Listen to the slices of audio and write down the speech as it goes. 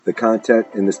The content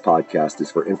in this podcast is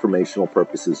for informational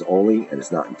purposes only and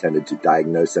is not intended to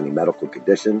diagnose any medical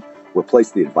condition,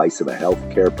 replace the advice of a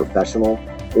healthcare professional,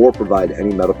 or provide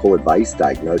any medical advice,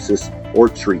 diagnosis, or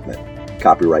treatment.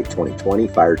 Copyright 2020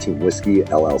 Fireteam Whiskey,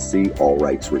 LLC, all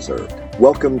rights reserved.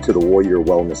 Welcome to the Warrior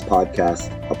Wellness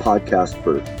Podcast, a podcast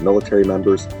for military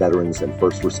members, veterans, and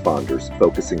first responders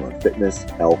focusing on fitness,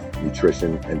 health,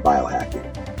 nutrition, and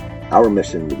biohacking. Our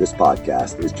mission with this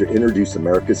podcast is to introduce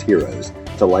America's heroes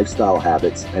to lifestyle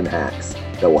habits and hacks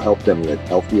that will help them live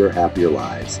healthier, happier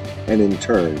lives, and in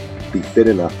turn, be fit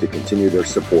enough to continue their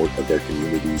support of their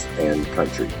communities and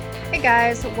country. Hey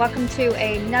guys, welcome to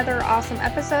another awesome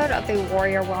episode of the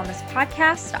Warrior Wellness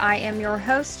Podcast. I am your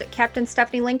host, Captain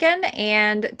Stephanie Lincoln,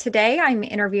 and today I'm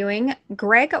interviewing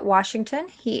Greg Washington.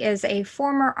 He is a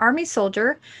former Army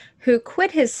soldier who quit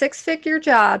his six-figure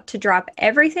job to drop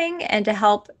everything and to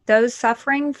help those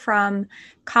suffering from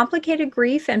complicated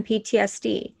grief and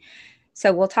PTSD.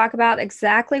 So we'll talk about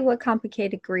exactly what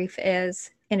complicated grief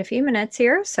is in a few minutes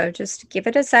here, so just give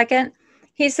it a second.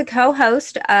 He's the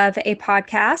co-host of a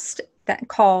podcast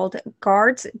called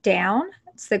Guards Down.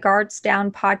 It's the Guards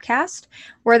Down podcast,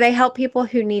 where they help people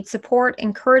who need support,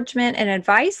 encouragement, and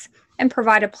advice, and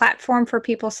provide a platform for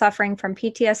people suffering from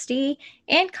PTSD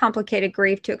and complicated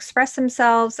grief to express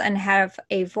themselves and have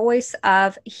a voice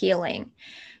of healing.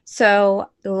 So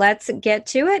let's get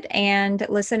to it and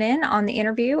listen in on the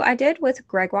interview I did with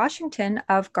Greg Washington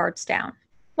of Guards Down.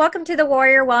 Welcome to the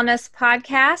Warrior Wellness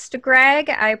Podcast, Greg.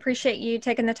 I appreciate you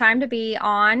taking the time to be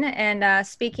on and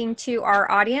speaking to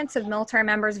our audience of military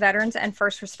members, veterans, and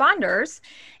first responders.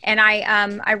 And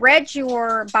I read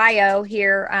your bio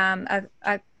here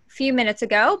a few minutes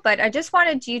ago, but I just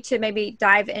wanted you to maybe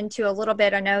dive into a little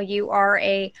bit. I know you are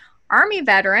a Army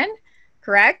veteran,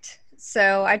 correct?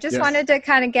 So I just wanted to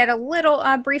kind of get a little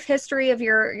brief history of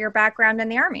your background in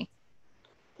the Army.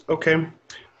 Okay.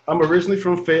 I'm originally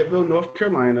from Fayetteville, North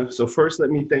Carolina. So first,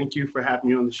 let me thank you for having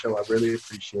me on the show. I really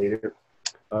appreciate it.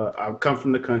 I come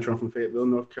from the country. I'm from Fayetteville,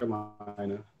 North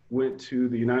Carolina. Went to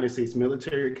the United States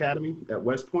Military Academy at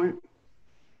West Point.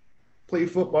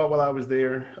 Played football while I was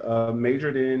there.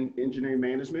 Majored in engineering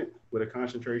management with a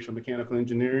concentration on mechanical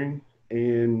engineering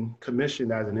and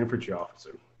commissioned as an infantry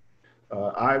officer.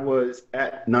 I was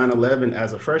at 9/11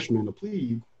 as a freshman, a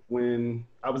plebe, when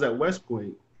I was at West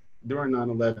Point during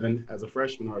 9/11 as a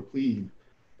freshman or a plebe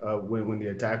when the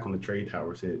attack on the trade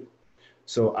towers hit.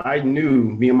 So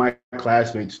me and my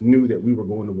classmates knew that we were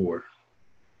going to war.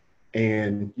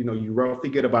 And, you roughly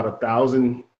get about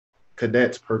 1,000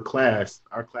 cadets per class.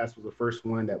 Our class was the first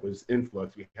one that was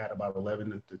influx. We had about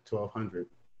 11 to 1,200.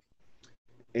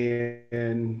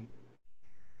 And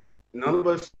none of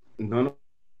us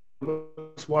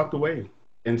walked away.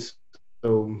 And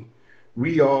so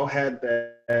we all had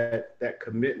that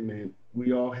commitment.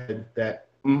 We all had that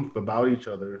oomph about each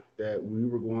other that we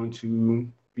were going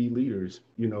to be leaders,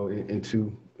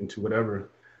 into whatever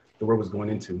the world was going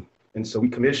into. And so we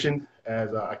commissioned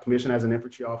I commissioned as an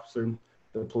infantry officer,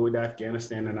 deployed to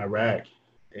Afghanistan and Iraq,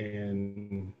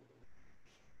 and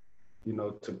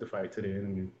took the fight to the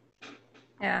enemy.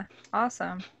 Yeah,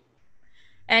 awesome.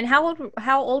 And how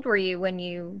old were you when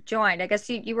you joined? I guess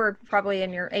you were probably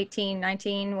in your 18,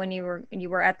 19 when you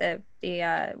were at the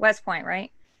West Point,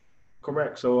 right?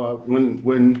 Correct. So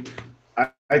when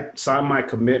I signed my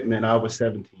commitment, I was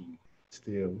 17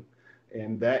 still.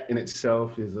 And that in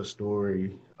itself is a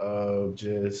story of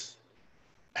just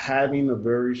having a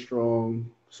very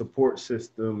strong support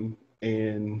system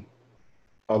and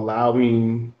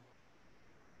allowing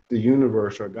the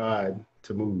universe or God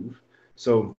to move.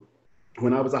 So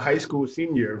when I was a high school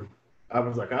senior, I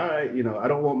was like, all right, I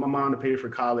don't want my mom to pay for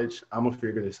college. I'm going to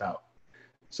figure this out.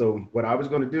 So what I was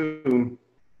going to do,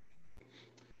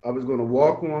 I was going to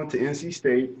walk on to NC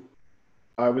State.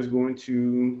 I was going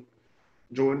to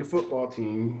join the football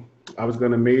team. I was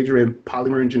going to major in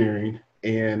polymer engineering,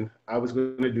 and I was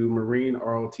going to do Marine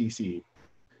ROTC.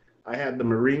 I had the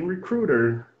Marine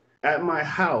recruiter at my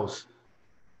house,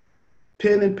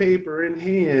 pen and paper in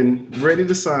hand, ready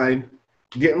to sign,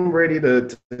 getting ready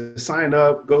to sign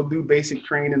up, go do basic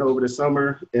training over the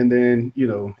summer, and then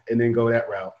go that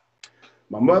route.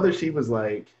 My mother, she was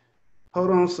like, hold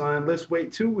on, son, let's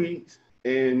wait 2 weeks.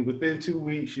 And within 2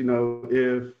 weeks,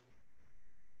 if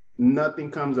nothing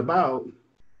comes about,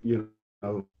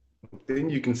 then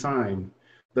you can sign.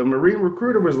 The Marine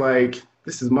recruiter was like,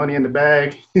 this is money in the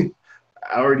bag. I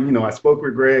already, I spoke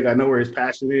with Greg. I know where his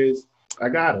passion is. I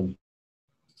got him.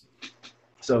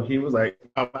 So he was like,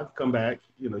 I'll have to come back.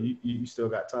 You still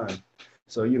got time.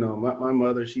 So, my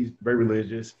mother, she's very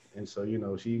religious. And so,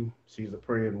 she's a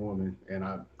praying woman. And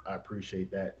I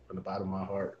appreciate that from the bottom of my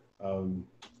heart.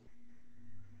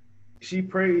 she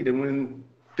prayed, and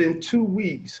within 2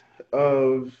 weeks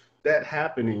of that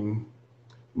happening,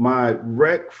 my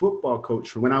rec football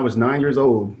coach, when I was 9 years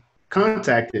old,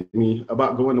 contacted me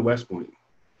about going to West Point.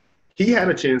 He had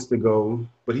a chance to go,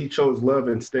 but he chose Love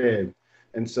instead.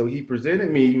 And so he presented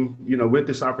me, with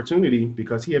this opportunity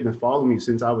because he had been following me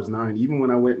since I was 9. Even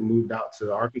when I went and moved out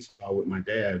to Arkansas with my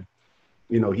dad,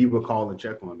 he would call and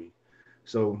check on me.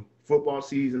 So football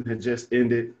season had just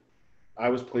ended. I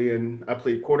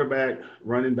played quarterback,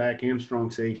 running back, and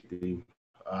strong safety.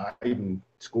 I even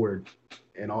scored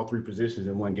in all 3 positions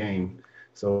in one game.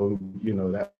 So,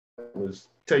 that was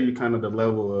tell you kind of the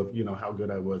level of, how good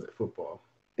I was at football.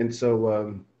 And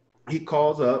so he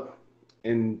calls up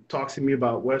and talks to me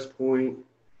about West Point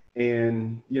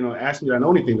and, asked me if I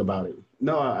know anything about it.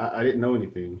 No, I didn't know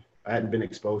anything. I hadn't been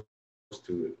exposed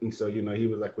to it. And so, he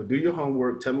was like, well, do your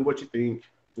homework. Tell me what you think.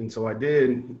 And so I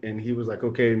did. And he was like,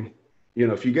 okay,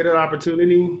 if you get an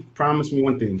opportunity, promise me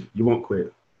one thing, you won't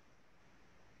quit.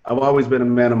 I've always been a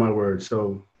man of my word.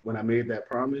 So when I made that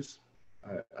promise,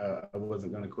 I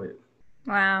wasn't going to quit.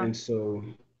 Wow. And so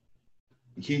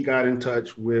he got in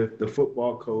touch with the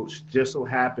football coach. Just so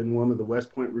happened one of the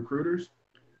West Point recruiters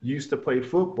used to play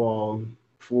football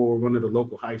for one of the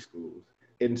local high schools.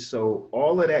 And so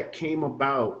all of that came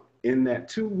about in that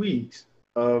 2 weeks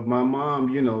of my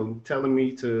mom, telling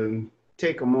me to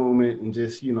take a moment and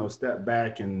just, step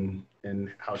back and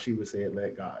how she would say it,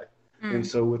 let God. And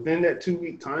so within that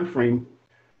 2-week time frame,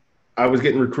 I was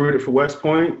getting recruited for West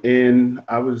Point, and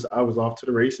I was off to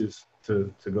the races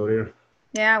to go there.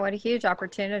 Yeah, what a huge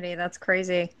opportunity. That's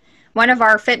crazy. One of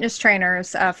our fitness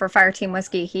trainers for Fire Team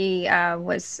Whiskey, he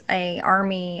was he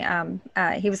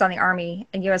was on the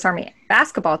U.S. Army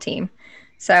basketball team.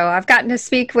 So I've gotten to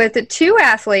speak with 2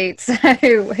 athletes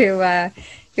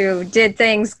who did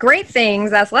great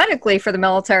things athletically for the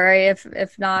military,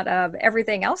 if not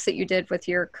everything else that you did with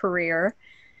your career.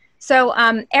 So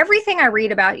everything I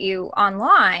read about you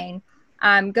online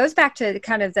goes back to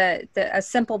kind of a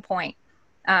simple point.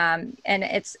 And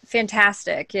it's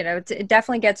fantastic. It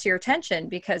definitely gets your attention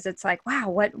because it's like, wow,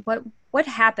 what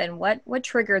happened? What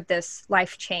triggered this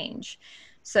life change?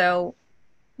 So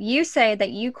you say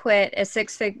that you quit a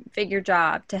 6-figure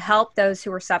job to help those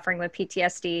who are suffering with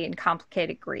PTSD and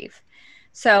complicated grief.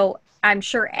 So I'm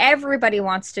sure everybody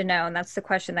wants to know, and that's the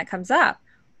question that comes up.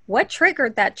 What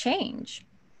triggered that change?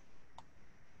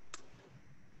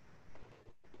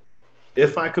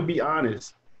 If I could be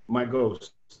honest, my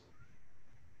ghost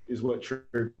is what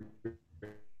triggered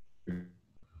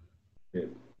it.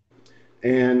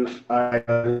 And I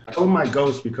told my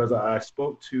ghost because I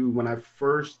spoke to, when I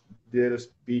first did a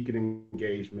speaking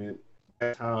engagement,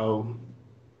 that's how,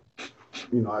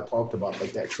 I talked about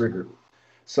like that trigger.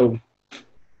 So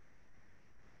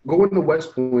going to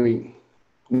West Point,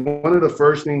 one of the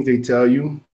first things they tell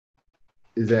you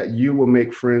is that you will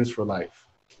make friends for life.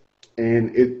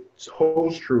 And it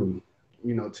holds true,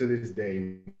 to this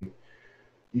day.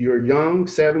 You're young,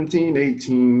 17,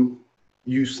 18,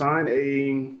 you sign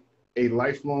a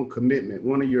lifelong commitment,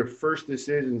 one of your first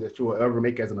decisions that you will ever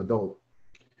make as an adult.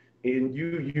 And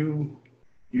you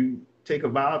take a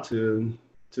vow to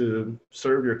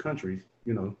serve your country,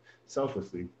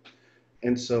 selflessly.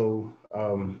 And so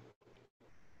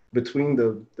between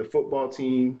the football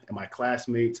team and my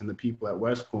classmates and the people at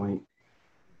West Point,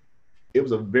 it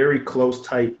was a very close,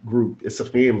 tight group. It's a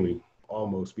family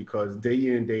almost, because day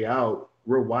in, day out,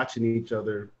 we're watching each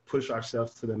other push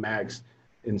ourselves to the max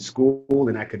in school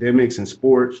and academics and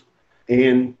sports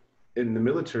and in the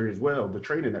military as well, the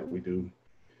training that we do.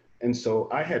 And so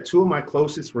I had 2 of my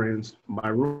closest friends, my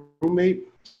roommate,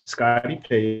 Scotty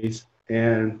Pace,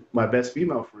 and my best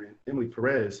female friend, Emily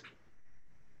Perez.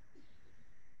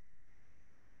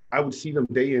 I would see them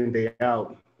day in, day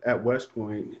out at West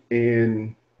Point,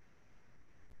 and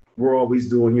we're always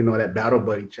doing, that battle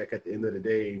buddy check at the end of the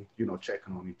day,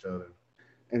 checking on each other.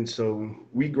 And so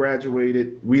we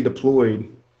graduated, we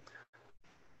deployed.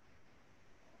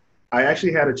 I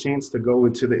actually had a chance to go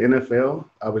into the NFL.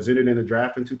 I was entered in the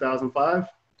draft in 2005.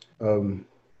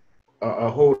 I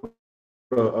hold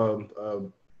the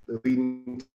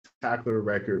leading tackler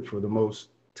record for the most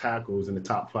tackles in the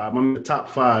top 5. I'm in the top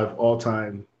 5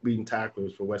 all-time leading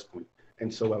tacklers for West Point.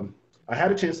 And so I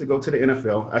had a chance to go to the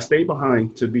NFL. I stayed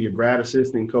behind to be a grad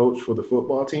assistant coach for the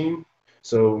football team.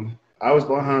 So I was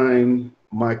behind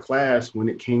my class when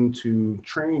it came to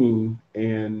training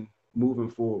and moving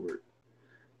forward.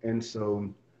 And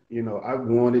so, I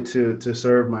wanted to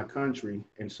serve my country.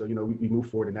 And so, we move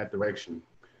forward in that direction.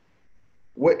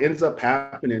 What ends up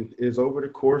happening is over the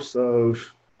course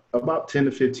of about 10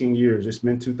 to 15 years, it's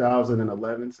been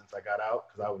 2011 since I got out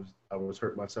because I was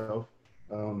hurt myself.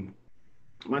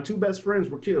 my two best friends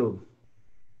were killed.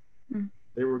 Mm.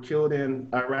 They were killed in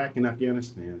Iraq and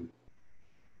Afghanistan.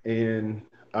 And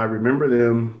I remember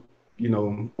them,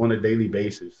 on a daily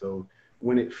basis. So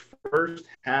when it first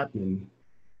happened,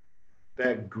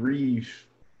 that grief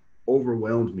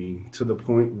overwhelmed me to the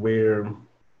point where,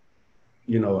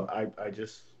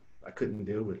 I couldn't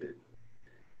deal with it.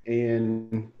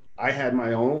 And I had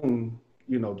my own,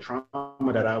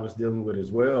 trauma that I was dealing with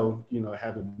as well,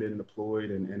 having been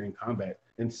deployed and in combat.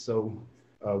 And so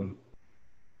um,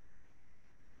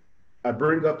 I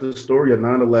bring up the story of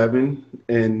 9/11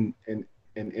 and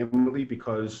Emily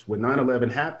because when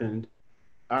 9/11 happened,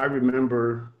 I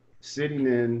remember sitting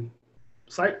in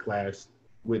psych class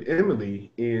with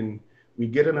Emily, and we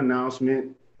get an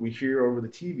announcement. We hear over the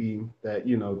TV that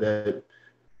that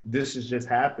this has just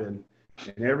happened,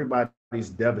 and everybody's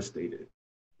devastated.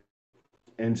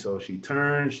 And so she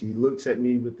turns, she looks at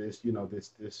me with this,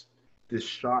 this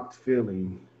shocked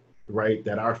feeling, right,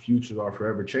 that our futures are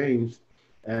forever changed.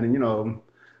 And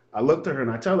I look to her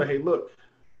and I tell her, hey, look,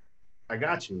 I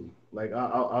got you. Like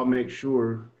I'll make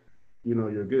sure,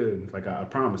 you're good. Like I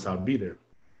promise I'll be there.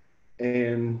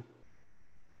 And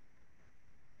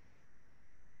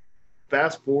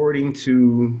fast forwarding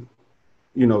to,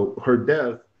 her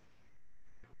death,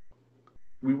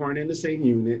 we weren't in the same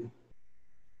unit.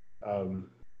 Um,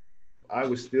 I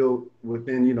was still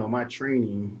within, my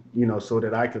training, so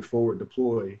that I could forward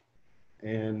deploy.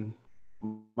 And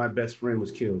my best friend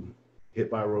was killed,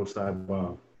 hit by a roadside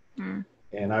bomb. Mm.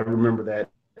 And I remember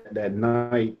that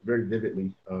night very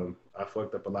vividly. I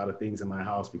fucked up a lot of things in my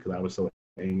house because I was so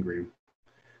angry,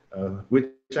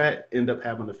 which I end up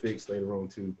having to fix later on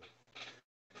too.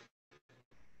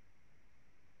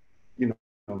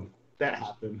 That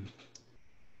happened.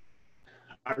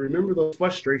 I remember those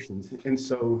frustrations. And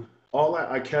so all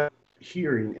I kept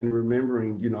hearing and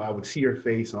remembering, I would see her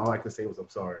face and all I could say was, I'm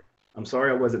sorry. I'm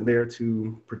sorry I wasn't there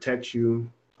to protect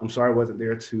you. I'm sorry I wasn't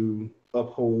there to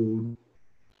uphold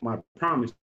my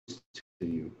promise to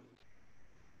you.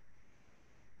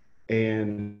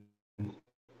 And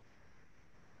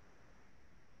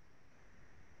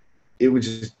it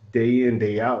was just day in,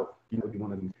 day out,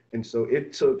 one of them. And so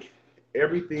it took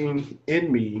everything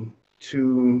in me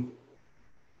to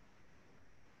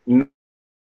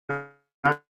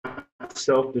not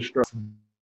self-destruct,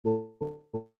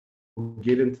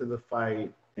 get into the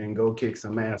fight and go kick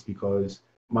some ass because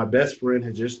my best friend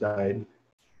had just died.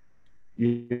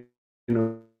 You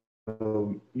know,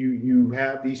 you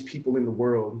have these people in the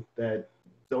world that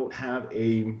don't have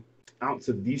a ounce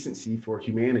of decency for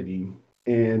humanity,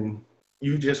 and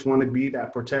you just want to be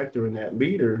that protector and that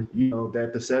leader,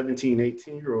 that the 17,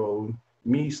 18-year-old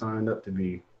me signed up to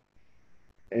be.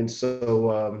 And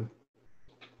so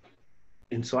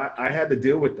I had to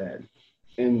deal with that.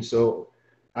 And so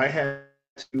I had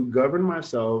to govern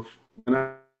myself when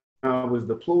I was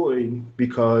deployed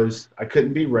because I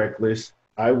couldn't be reckless.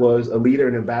 I was a leader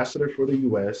and ambassador for the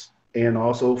U.S. and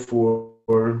also for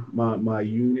my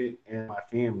unit and my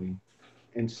family.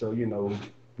 And so,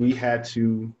 we had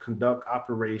to conduct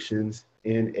operations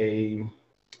in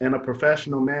a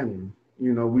professional manner.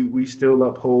 We still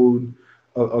uphold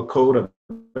a code of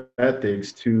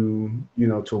ethics to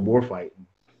war fighting.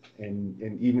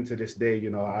 And even to this day,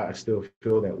 I still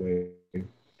feel that way.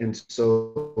 And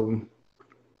so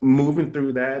moving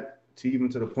through that to even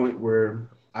to the point where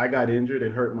I got injured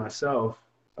and hurt myself,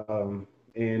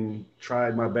 and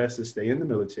tried my best to stay in the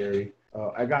military,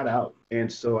 I got out.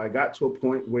 And so I got to a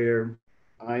point where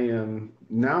I am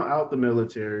now out the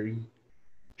military,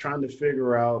 trying to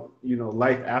figure out,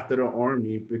 life after the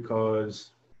Army because,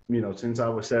 since I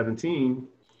was 17,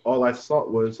 all I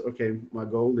thought was, okay, my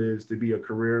goal is to be a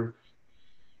career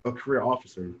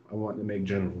officer. I want to make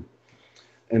general.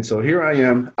 And so here I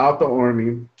am out the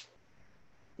Army,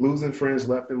 losing friends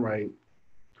left and right.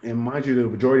 And mind you, the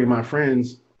majority of my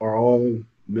friends are all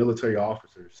military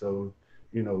officers. So,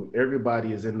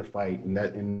 everybody is in the fight,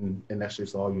 and that's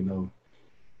just all you know.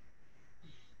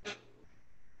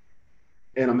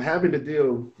 And I'm having to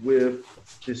deal with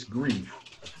this grief.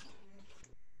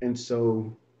 And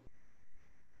so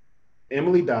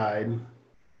Emily died.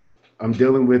 I'm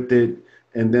dealing with it.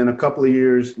 And then a couple of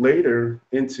years later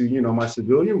into, my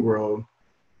civilian world,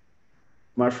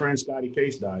 my friend Scotty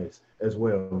Case dies as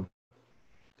well.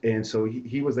 And so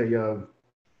he was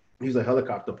he's a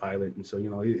helicopter pilot. And so,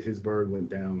 his bird went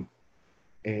down,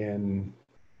 and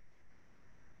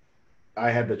I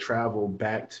had to travel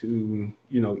back to,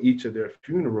 each of their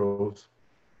funerals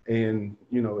and,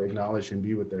 acknowledge and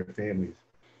be with their families.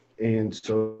 And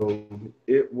so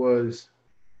it was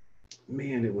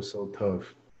so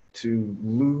tough to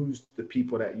lose the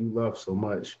people that you love so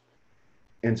much.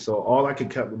 And so all I could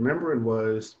kept remembering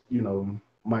was,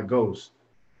 my ghost.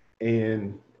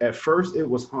 And at first it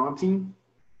was haunting,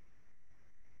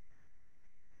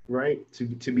 right?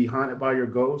 To be haunted by your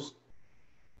ghost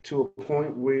to a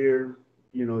point where,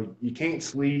 you can't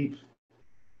sleep.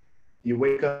 You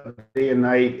wake up day and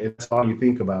night, and that's all you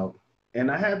think about. And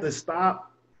I had to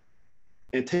stop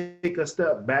and take a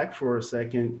step back for a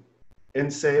second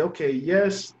and say, okay,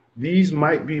 yes, these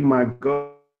might be my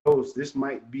ghosts. This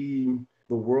might be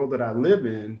the world that I live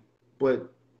in,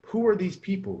 but who are these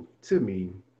people to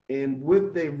me? And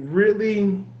would they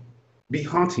really be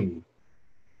haunting me?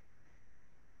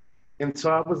 And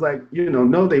so I was like,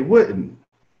 no, they wouldn't.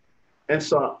 And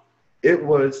so it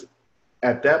was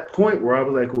at that point where I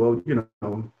was like, well,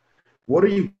 what are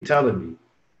you telling me?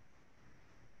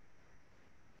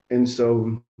 And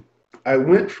so I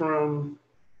went from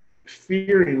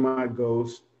fearing my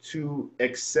ghosts to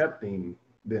accepting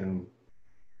them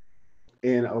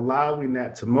and allowing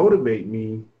that to motivate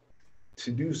me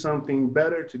to do something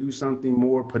better, to do something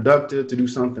more productive, to do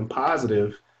something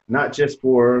positive, not just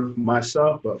for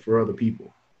myself, but for other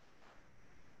people.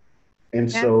 And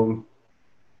so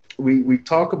we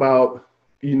talk about,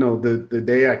 the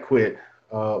day I quit,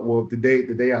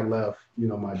 the day I left,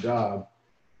 my job.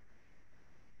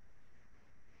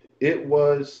 It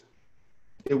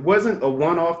wasn't a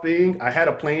one-off thing. I had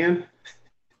a plan,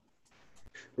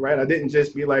 right? I didn't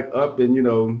just be like up and,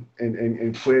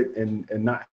 and quit and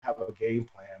not have a game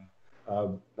plan.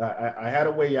 I had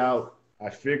a way out. I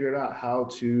figured out how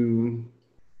to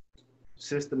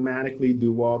systematically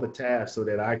do all the tasks so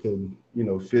that I could,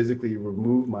 physically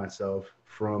remove myself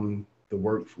from the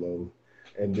workflow,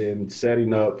 and then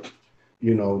setting up,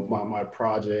 my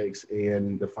projects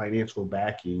and the financial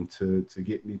backing to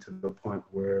get me to the point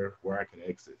where I could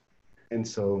exit. And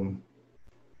so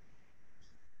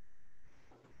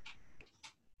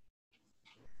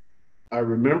I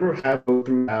remember having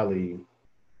through Alley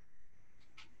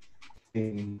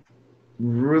and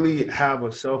really have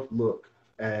a self look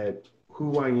at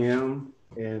who I am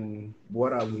and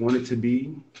what I wanted to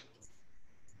be.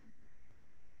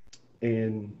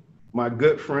 And my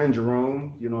good friend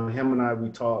Jerome, him and I, we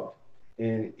talked,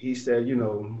 and he said,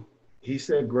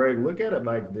 Greg, look at it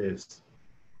like this.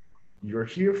 You're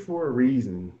here for a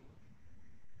reason.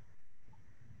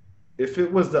 If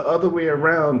it was the other way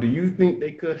around, do you think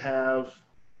they could have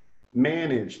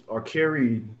managed or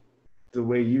carried the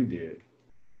way you did?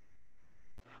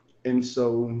 And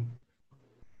so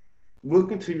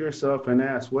look into yourself and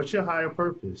ask, what's your higher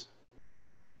purpose?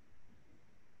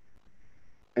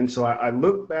 And so I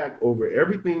look back over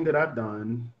everything that I've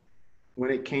done when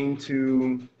it came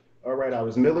to, all right, I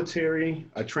was military,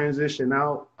 I transitioned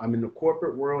out, I'm in the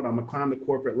corporate world, I'm gonna climb the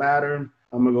corporate ladder,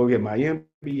 I'm gonna go get my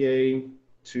MBA,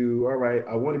 to, all right,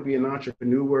 I wanna be an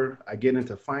entrepreneur, I get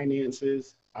into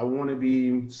finances, I wanna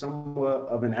be somewhat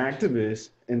of an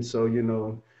activist, and so,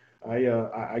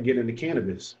 I get into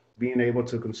cannabis, being able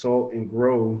to consult and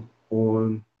grow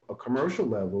on a commercial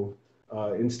level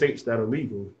in states that are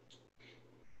legal.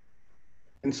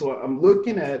 And so I'm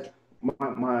looking at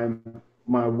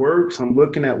my works, I'm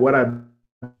looking at what I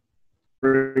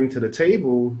bring to the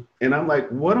table, and I'm like,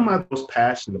 what am I most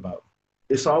passionate about?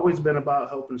 It's always been about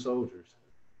helping soldiers.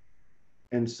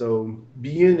 And so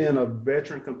being in a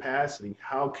veteran capacity,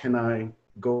 how can I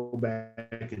go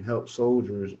back and help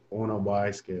soldiers on a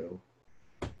wide scale?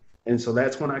 And so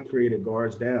that's when I created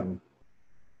Guards Down,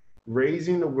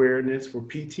 raising awareness for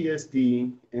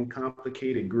PTSD and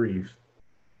complicated grief.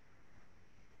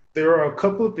 There are a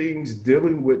couple of things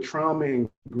dealing with trauma and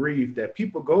grief that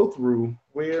people go through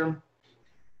where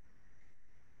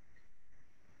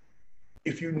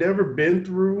if you've never been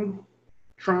through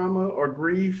trauma or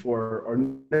grief or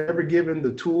never given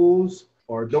the tools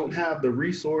or don't have the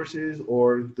resources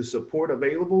or the support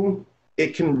available,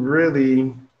 it can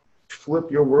really flip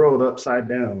your world upside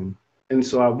down. And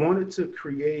so I wanted to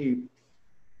create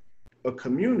a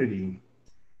community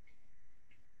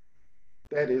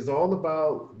that is all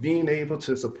about being able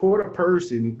to support a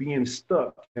person being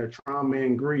stuck in their trauma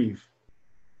and grief,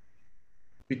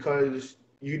 because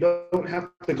you don't have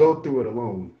to go through it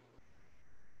alone.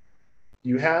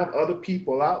 You have other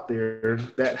people out there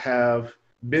that have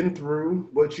been through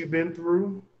what you've been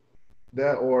through,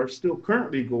 that are still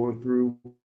currently going through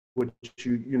what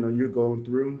you're going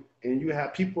through, and you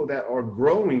have people that are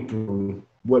growing through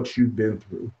what you've been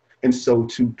through. And so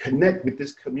to connect with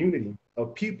this community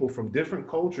of people from different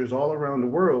cultures all around the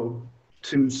world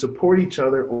to support each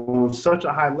other on such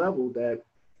a high level that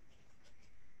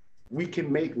we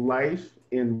can make life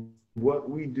and what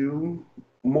we do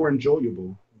more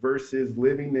enjoyable versus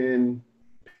living in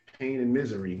pain and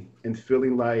misery and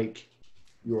feeling like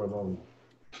you're alone.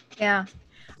 Yeah.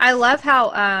 I love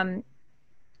how,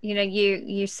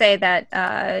 you say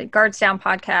that Guards Down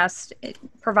podcast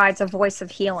provides a voice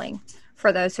of healing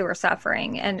for those who are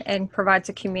suffering, and provides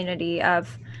a community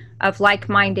of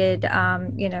like-minded,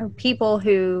 people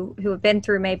who have been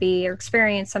through maybe or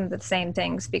experienced some of the same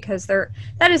things, because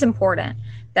that is important,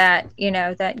 that,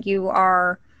 that you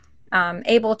are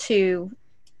able to,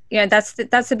 that's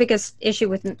the biggest issue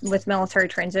with military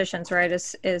transitions, right?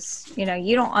 Is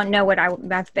you don't know what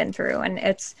I've been through, and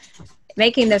it's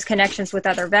making those connections with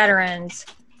other veterans.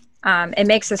 It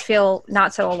makes us feel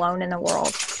not so alone in the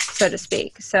world, so to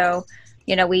speak. So,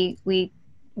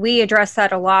 we address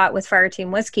that a lot with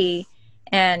Fireteam Whiskey,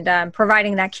 and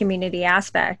providing that community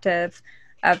aspect of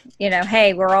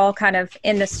hey, we're all kind of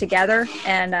in this together,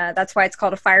 and that's why it's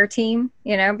called a fire team,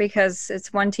 because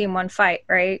it's one team, one fight,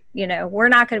 right? We're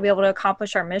not going to be able to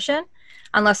accomplish our mission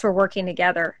unless we're working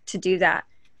together to do that.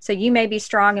 So you may be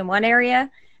strong in one area,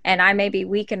 and I may be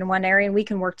weak in one area, and we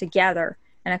can work together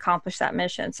and accomplish that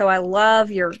mission. So I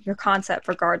love your concept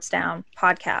for Guards Down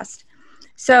podcast.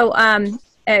 So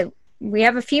we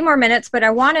have a few more minutes, but I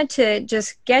wanted to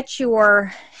just get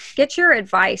your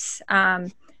advice,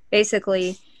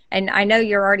 basically. And I know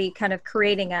you're already kind of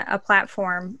creating a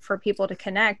platform for people to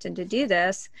connect and to do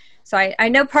this. So I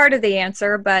know part of the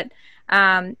answer, but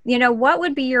what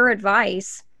would be your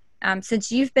advice,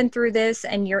 since you've been through this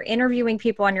and you're interviewing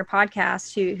people on your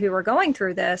podcast who are going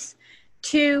through this,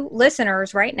 to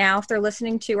listeners right now, if they're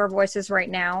listening to our voices right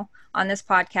now on this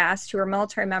podcast, who are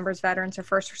military members, veterans, or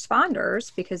first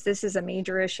responders, because this is a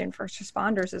major issue in first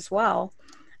responders as well,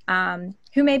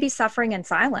 who may be suffering in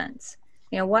silence?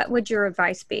 What would your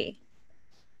advice be?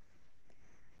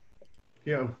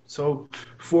 Yeah. So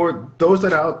for those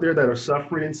that are out there that are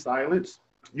suffering in silence,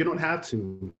 you don't have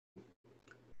to.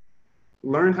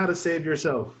 Learn how to save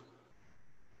yourself.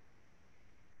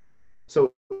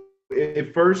 So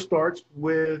it first starts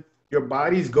with your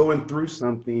body's going through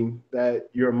something that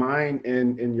your mind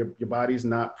and your body's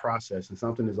not processing.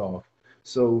 Something is off.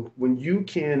 So when you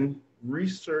can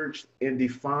research and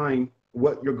define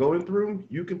what you're going through,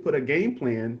 you can put a game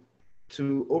plan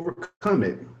to overcome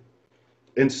it.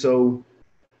 And so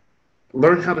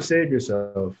learn how to save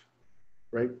yourself,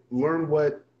 right? Learn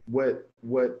what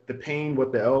the pain,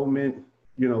 what the ailment,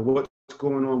 what's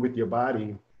going on with your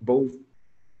body, both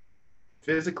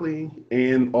physically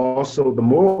and also the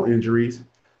moral injuries,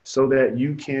 so that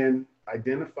you can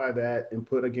identify that and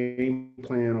put a game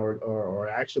plan or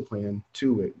action plan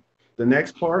to it. The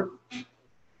next part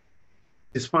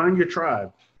is find your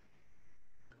tribe.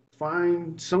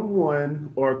 Find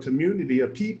someone or a community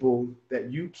of people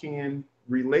that you can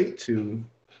relate to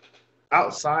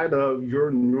outside of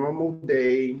your normal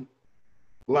day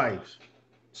life.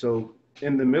 So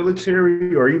in the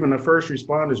military or even the first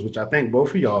responders, which I think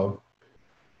both of y'all,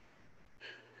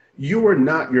 you are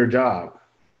not your job.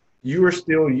 You are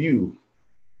still you.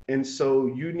 And so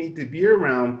you need to be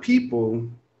around people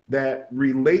that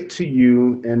relate to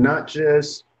you and not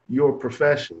just your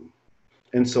profession.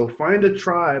 And so find a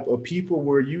tribe of people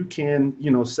where you can,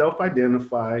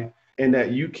 self-identify and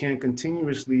that you can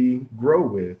continuously grow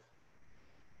with.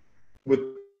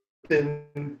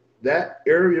 Within that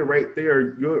area right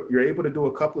there, you're able to do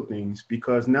a couple of things,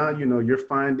 because now, you're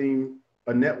finding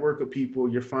a network of people,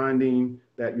 you're finding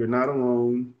that you're not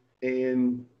alone,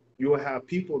 and you'll have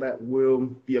people that will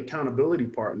be accountability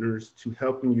partners to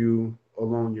helping you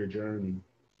along your journey.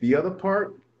 The other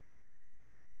part,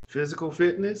 physical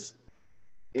fitness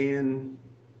and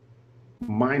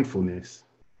mindfulness.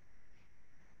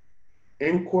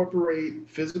 Incorporate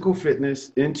physical fitness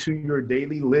into your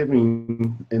daily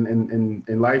living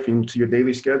and life, into your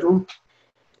daily schedule,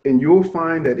 and you'll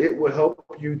find that it will help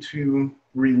you to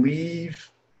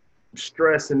relieve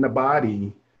stress in the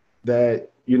body that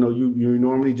you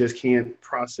normally just can't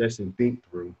process and think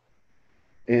through.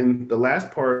 And the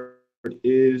last part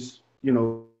is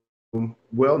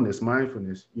wellness,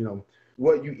 mindfulness,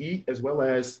 what you eat as well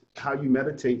as how you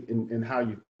meditate and how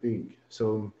you think.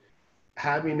 So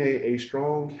having a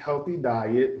strong, healthy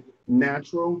diet,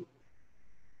 natural,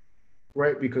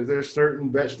 right? Because there's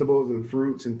certain vegetables and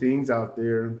fruits and things out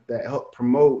there that help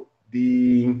promote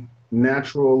the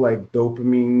natural, like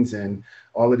dopamines and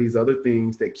all of these other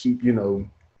things that keep you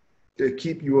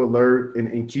alert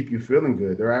and keep you feeling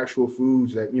good. There are actual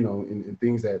foods that, and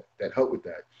things that help with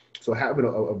that. So having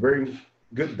a very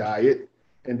good diet.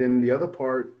 And then the other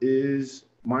part is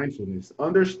mindfulness,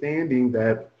 understanding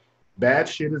that bad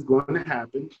shit is going to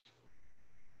happen.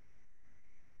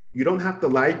 You don't have to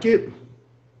like it,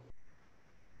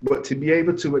 but to be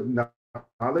able to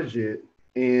acknowledge it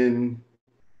and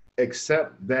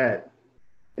accept that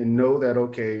and know that,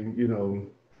 okay, you know,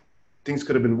 things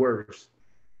could have been worse.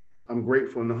 I'm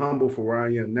grateful and humble for where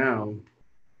I am now.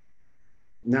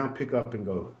 Now pick up and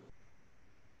go.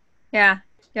 Yeah.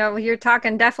 Yeah, well, you're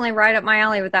talking definitely right up my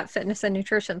alley with that fitness and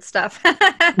nutrition stuff.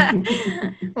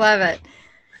 Love it.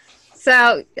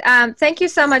 So thank you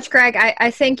so much, Greg.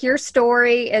 I think your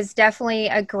story is definitely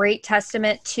a great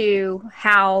testament to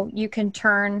how you can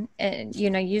turn, you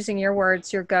know, using your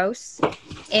words, your ghosts,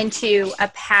 into a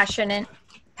passionate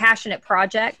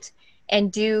project,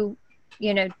 and do,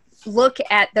 you know, look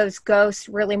at those ghosts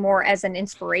really more as an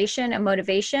inspiration, a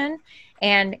motivation,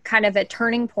 and kind of a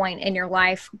turning point in your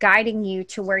life, guiding you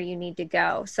to where you need to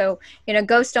go. So, you know,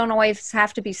 ghosts don't always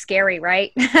have to be scary,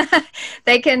 right?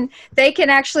 They can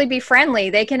actually be friendly.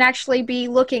 They can actually be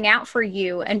looking out for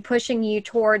you and pushing you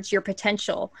towards your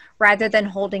potential rather than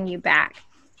holding you back.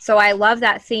 So I love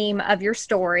that theme of your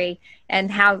story,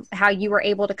 and how you were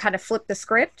able to kind of flip the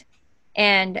script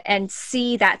and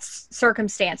see that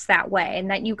circumstance that way,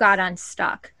 and that you got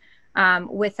unstuck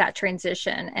with that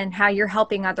transition, and how you're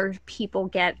helping other people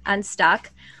get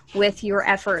unstuck with your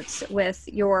efforts with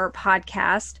your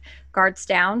podcast, Guards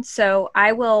Down. So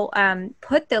I will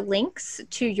put the links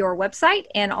to your website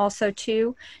and also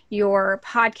to your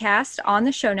podcast on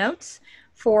the show notes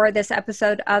for this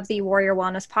episode of the Warrior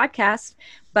Wellness Podcast.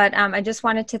 But I just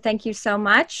wanted to thank you so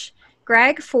much,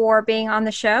 Greg, for being on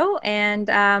the show, and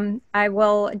I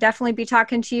will definitely be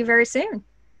talking to you very soon.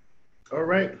 All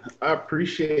right. I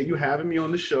appreciate you having me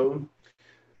on the show.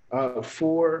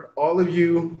 For all of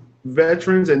you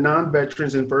veterans and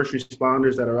non-veterans and first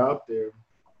responders that are out there,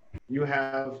 you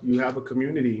have a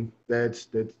community that's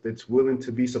willing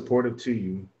to be supportive to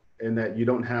you, and that you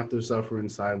don't have to suffer in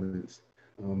silence.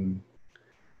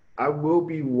 I will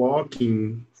be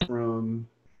walking from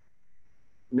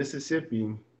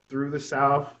Mississippi through the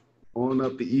South on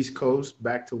up the East Coast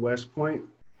back to West Point.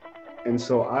 And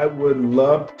so I would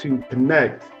love to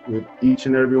connect with each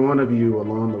and every one of you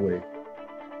along the way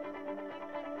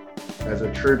as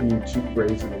a tribute to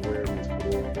raising awareness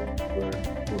for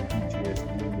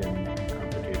PTSD and